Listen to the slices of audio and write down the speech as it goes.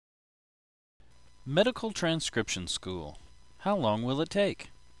Medical Transcription School. How Long Will It Take?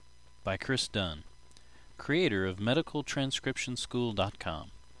 By Chris Dunn, creator of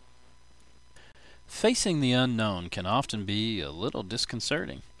medicaltranscriptionschool.com. Facing the unknown can often be a little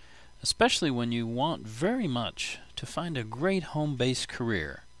disconcerting, especially when you want very much to find a great home-based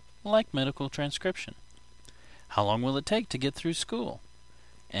career, like medical transcription. How long will it take to get through school?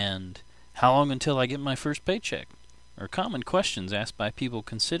 And how long until I get my first paycheck? Are common questions asked by people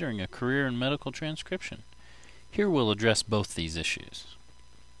considering a career in medical transcription. Here we'll address both these issues.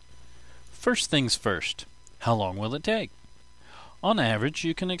 First things first, how long will it take? On average,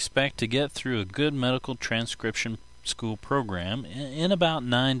 you can expect to get through a good medical transcription school program in about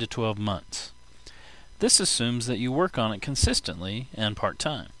 9 to 12 months. This assumes that you work on it consistently and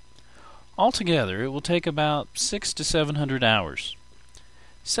part-time. Altogether, it will take about 600 to 700 hours.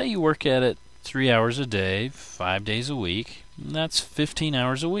 Say you work at it 3 hours a day, 5 days a week. That's 15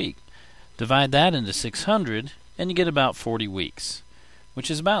 hours a week. Divide that into 600 and you get about 40 weeks,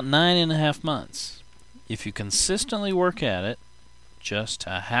 which is about 9.5 months. If you consistently work at it, just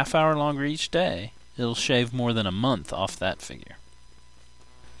a half hour longer each day, it'll shave more than a month off that figure.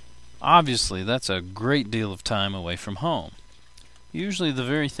 Obviously, that's a great deal of time away from home. Usually the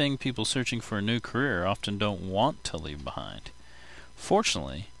very thing people searching for a new career often don't want to leave behind.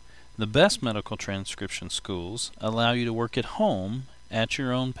 Fortunately, the best medical transcription schools allow you to work at home at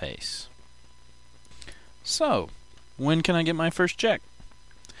your own pace. So, when can I get my first check?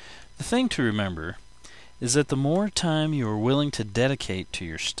 The thing to remember is that the more time you are willing to dedicate to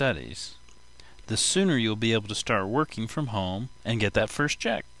your studies, the sooner you'll be able to start working from home and get that first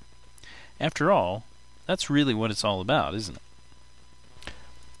check. After all, that's really what it's all about, isn't it?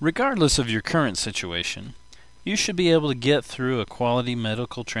 Regardless of your current situation, you should be able to get through a quality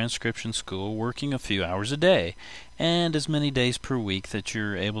medical transcription school working a few hours a day and as many days per week that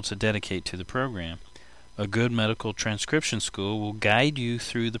you're able to dedicate to the program. A good medical transcription school will guide you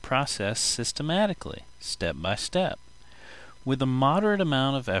through the process systematically, step by step. With a moderate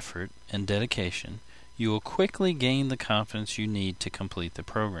amount of effort and dedication, you will quickly gain the confidence you need to complete the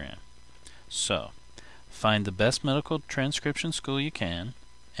program. So, find the best medical transcription school you can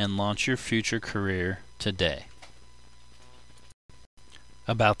and launch your future career today.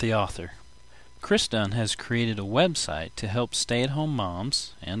 About the author. Chris Dunn has created a website to help stay-at-home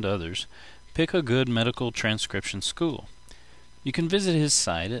moms and others pick a good medical transcription school. You can visit his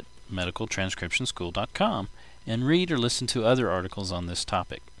site at medicaltranscriptionschool.com and read or listen to other articles on this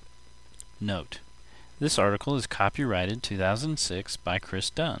topic. Note: this article is copyrighted 2006 by Chris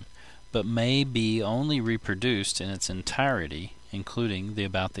Dunn, but may be only reproduced in its entirety, including the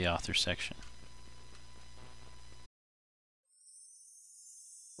About the Author section.